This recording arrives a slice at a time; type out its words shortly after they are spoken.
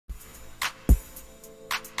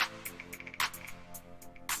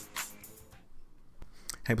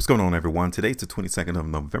Hey, what's going on, everyone? Today's the 22nd of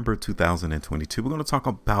November, 2022. We're going to talk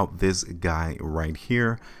about this guy right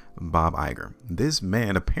here, Bob Iger. This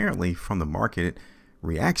man, apparently from the market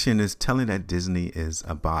reaction, is telling that Disney is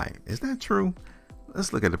a buy. Is that true?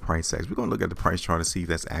 Let's look at the price action. We're going to look at the price chart to see if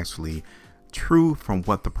that's actually true from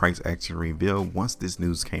what the price action revealed once this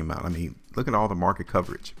news came out. I mean, look at all the market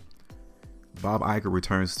coverage. Bob Iger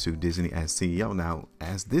returns to Disney as CEO. Now,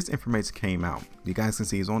 as this information came out, you guys can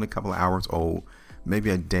see it's only a couple of hours old,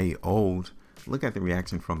 maybe a day old. Look at the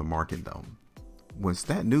reaction from the market though. Once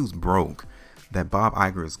that news broke that Bob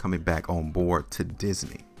Iger is coming back on board to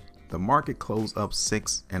Disney, the market closed up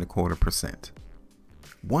 6.25%.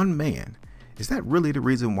 One man, is that really the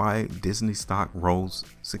reason why Disney stock rose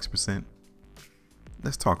 6%?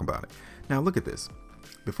 Let's talk about it. Now look at this.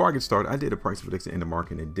 Before I get started, I did a price prediction in the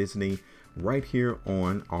market in Disney right here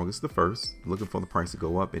on August the 1st, looking for the price to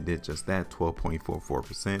go up. It did just that,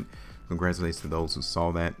 12.44%. Congratulations to those who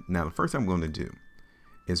saw that. Now, the first thing I'm going to do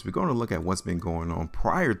is we're going to look at what's been going on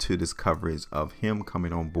prior to this coverage of him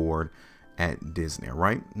coming on board at Disney,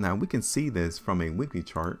 right? Now, we can see this from a weekly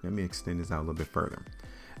chart. Let me extend this out a little bit further.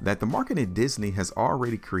 That the market at Disney has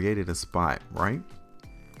already created a spot, right?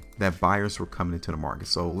 That buyers were coming into the market.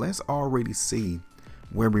 So let's already see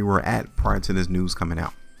where we were at prior to this news coming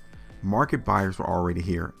out. Market buyers were already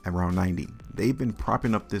here around 90. They've been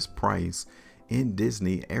propping up this price in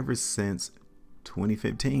Disney ever since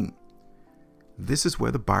 2015. This is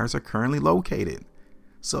where the buyers are currently located.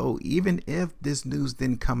 So even if this news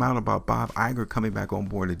didn't come out about Bob Iger coming back on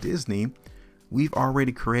board at Disney, we've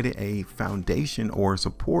already created a foundation or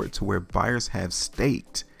support to where buyers have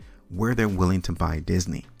staked where they're willing to buy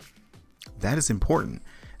Disney. That is important.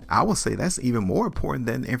 I will say that's even more important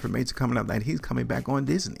than the information coming out that he's coming back on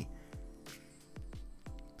Disney.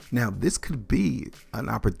 Now, this could be an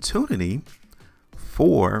opportunity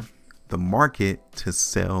for the market to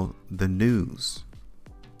sell the news.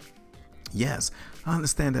 Yes, I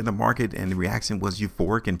understand that the market and the reaction was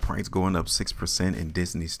euphoric and price going up 6% in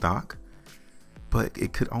Disney stock, but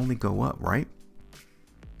it could only go up, right?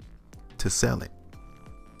 To sell it.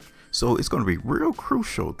 So it's going to be real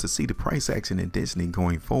crucial to see the price action in Disney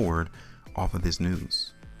going forward off of this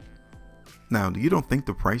news. Now, you don't think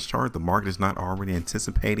the price chart, the market is not already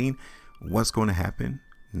anticipating what's going to happen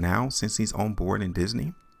now since he's on board in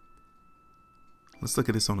Disney? Let's look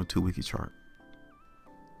at this on a 2-weekly chart.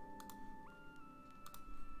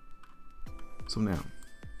 So now,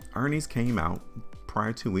 earnings came out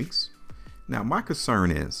prior 2 weeks. Now, my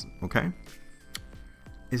concern is, okay,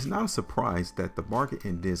 it's not a surprise that the market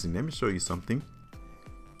in Disney, let me show you something,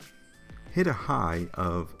 hit a high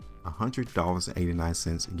of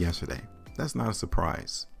 $100.89 yesterday. That's not a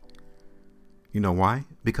surprise. You know why?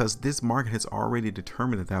 Because this market has already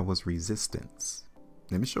determined that that was resistance.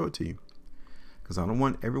 Let me show it to you, because I don't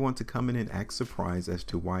want everyone to come in and act surprised as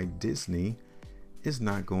to why Disney is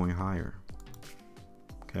not going higher.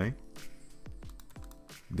 Okay.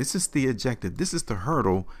 This is the objective. This is the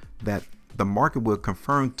hurdle that the market will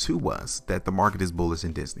confirm to us that the market is bullish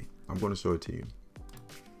in Disney. I'm going to show it to you.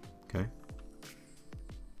 Okay.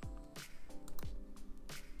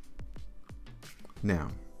 Now,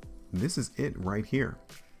 this is it right here.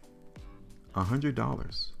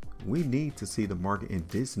 $100. We need to see the market in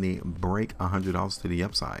Disney break $100 to the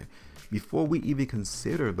upside before we even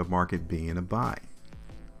consider the market being a buy.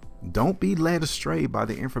 Don't be led astray by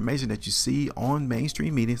the information that you see on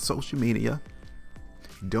mainstream media, social media.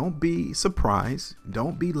 Don't be surprised.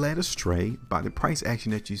 Don't be led astray by the price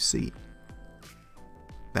action that you see.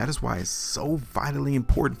 That is why it's so vitally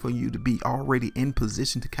important for you to be already in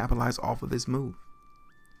position to capitalize off of this move.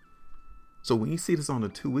 So when you see this on the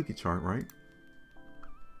 2-weekly chart, right?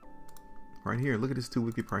 Right here, look at this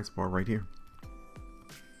 2-weekly price bar right here.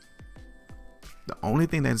 The only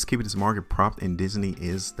thing that is keeping this market propped in Disney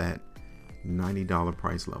is that $90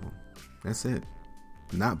 price level. That's it.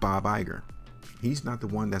 Not Bob Iger. He's not the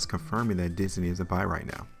one that's confirming that Disney is a buy right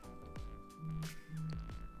now.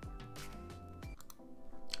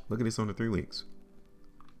 Look at this on the 3 weeks.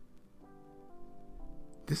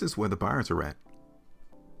 This is where the buyers are at.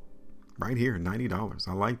 Right here, $90.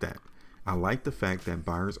 I like that. I like the fact that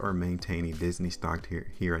buyers are maintaining Disney stock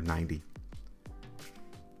here at 90.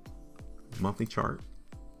 Monthly chart.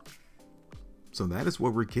 So that is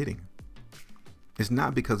what we're getting. It's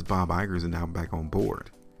not because Bob Iger is now back on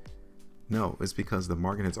board. No, it's because the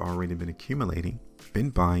market has already been accumulating,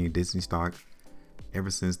 been buying Disney stock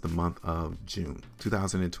ever since the month of June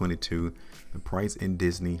 2022. The price in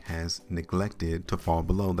Disney has neglected to fall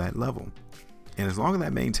below that level. And as long as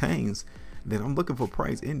that maintains, then I'm looking for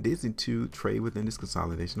price in Disney to trade within this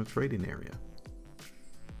consolidation of trading area.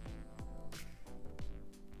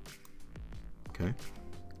 Okay.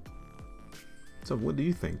 So what do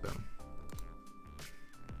you think though?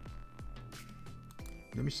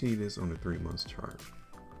 Let me see this on the 3 months chart.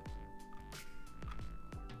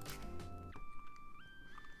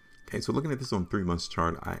 Okay, so looking at this on 3 months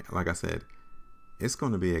chart, like I said, it's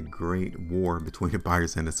going to be a great war between the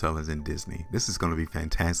buyers and the sellers in Disney. This is going to be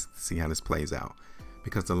fantastic to see how this plays out,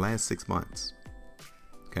 because the last 6 months,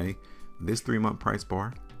 okay, this 3 month price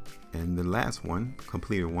bar and the last one,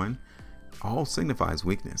 completed one, all signifies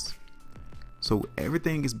weakness. So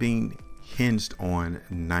everything is being hinged on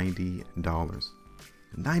 $90.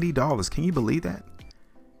 $90. Can you believe that?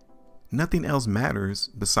 Nothing else matters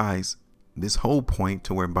besides this whole point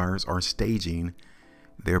to where buyers are staging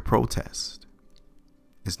their protest.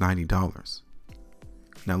 It's $90.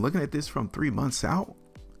 Now, looking at this from 3 months out,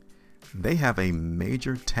 they have a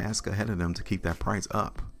major task ahead of them to keep that price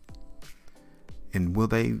up. And will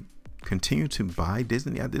they continue to buy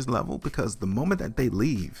Disney at this level? Because the moment that they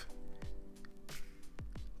leave,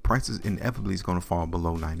 prices inevitably is going to fall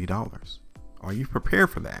below $90. Are you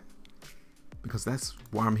prepared for that? Because that's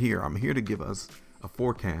why I'm here. I'm here to give us a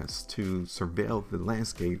forecast to surveil the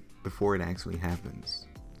landscape before it actually happens.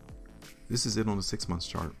 This is it on the 6 months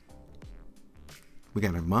chart. We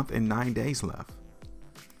got a month and 9 days left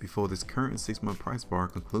before this current 6 month price bar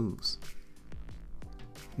concludes.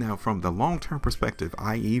 Now, from the long-term perspective,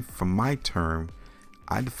 i.e. from my term,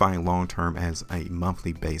 I define long-term as a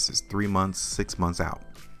monthly basis, 3 months, 6 months out.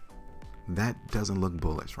 That doesn't look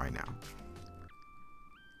bullish right now.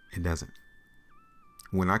 It doesn't.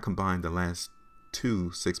 When I combine the last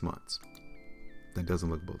 2 6 months, that doesn't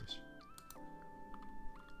look bullish.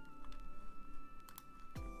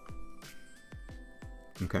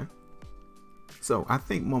 Okay. So I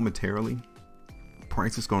think momentarily,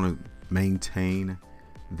 price is going to maintain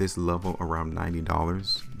this level around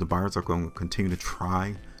 $90. The buyers are going to continue to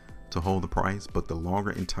try to hold the price, but the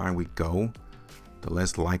longer in time we go, the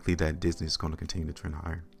less likely that Disney is going to continue to trend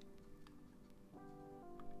higher.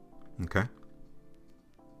 Okay.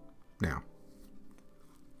 Now,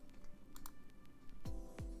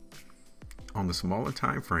 on the smaller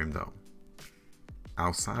time frame though,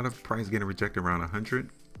 outside of price getting rejected around 100,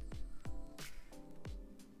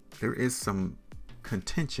 there is some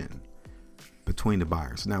contention between the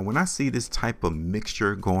buyers. Now, when I see this type of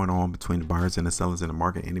mixture going on between the buyers and the sellers in the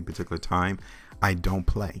market at any particular time, I don't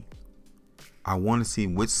play. I want to see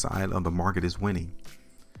which side of the market is winning.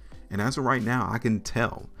 And as of right now, I can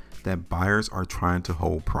tell that buyers are trying to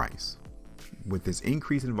hold price. With this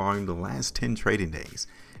increase in volume the last 10 trading days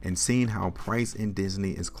and seeing how price in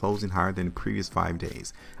Disney is closing higher than the previous 5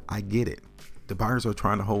 days, I get it. The buyers are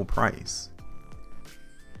trying to hold price.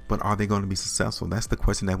 But are they going to be successful? That's the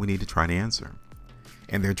question that we need to try to answer.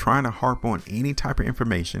 And they're trying to harp on any type of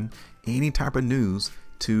information, any type of news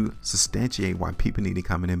to substantiate why people need to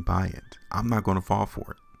come in and buy it. I'm not going to fall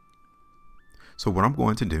for it. So what I'm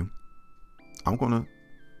going to do, I'm going to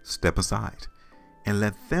step aside and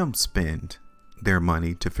let them spend their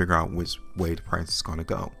money to figure out which way the price is going to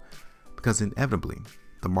go. Because inevitably,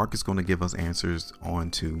 the market's going to give us answers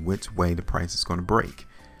on to which way the price is going to break.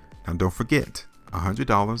 Now, don't forget,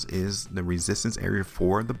 $100 is the resistance area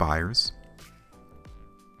for the buyers,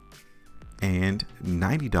 and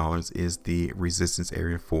 $90 is the resistance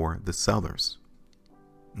area for the sellers.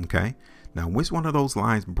 Okay, now which one of those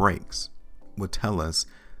lines breaks will tell us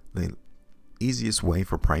the easiest way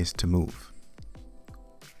for price to move.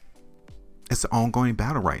 It's an ongoing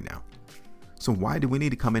battle right now. So why do we need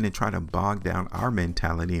to come in and try to bog down our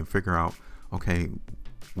mentality and figure out, okay,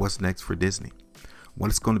 what's next for Disney? What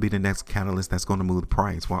is going to be the next catalyst that's going to move the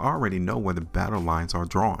price? Well, I already know where the battle lines are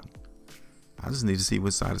drawn. I just need to see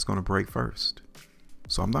which side is going to break first.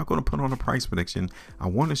 So I'm not going to put on a price prediction. I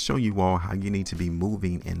want to show you all how you need to be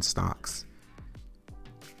moving in stocks.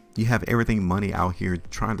 You have everything money out here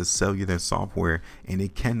trying to sell you their software, and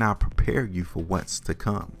it cannot prepare you for what's to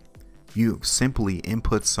come. You simply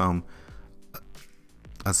input some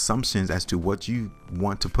assumptions as to what you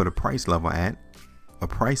want to put a price level at,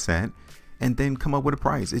 and then come up with a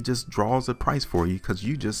price. It just draws a price for you because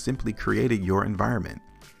you just simply created your environment.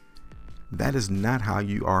 That is not how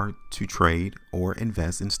you are to trade or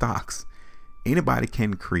invest in stocks. Anybody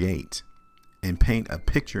can create and paint a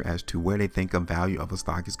picture as to where they think a value of a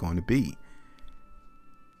stock is going to be.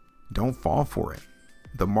 Don't fall for it.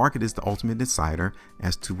 The market is the ultimate decider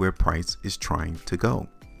as to where price is trying to go,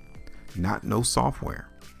 not no software.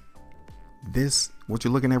 This, what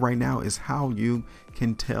you're looking at right now, is how you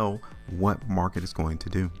can tell what market is going to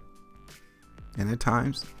do. And at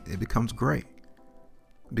times it becomes gray,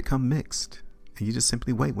 become mixed, and you just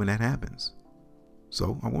simply wait when that happens.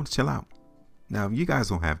 So I want to chill out. Now, if you guys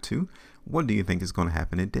don't have to, what do you think is going to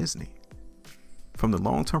happen at Disney? From the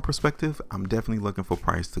long-term perspective, I'm definitely looking for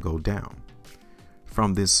price to go down.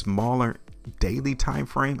 From this smaller daily time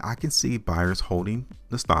frame, I can see buyers holding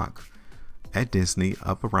the stock at Disney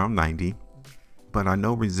up around 90, but I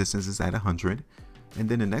know resistance is at 100, and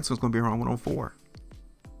then the next one's going to be around 104.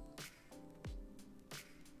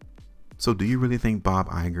 So do you really think Bob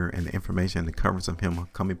Iger and the information and the coverage of him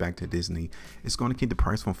coming back to Disney is going to keep the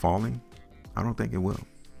price from falling? I don't think it will.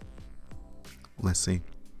 Let's see.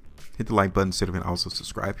 Hit the like button, and also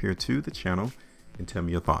subscribe here to the channel and tell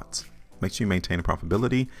me your thoughts. Make sure you maintain a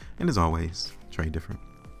profitability, and as always, trade different.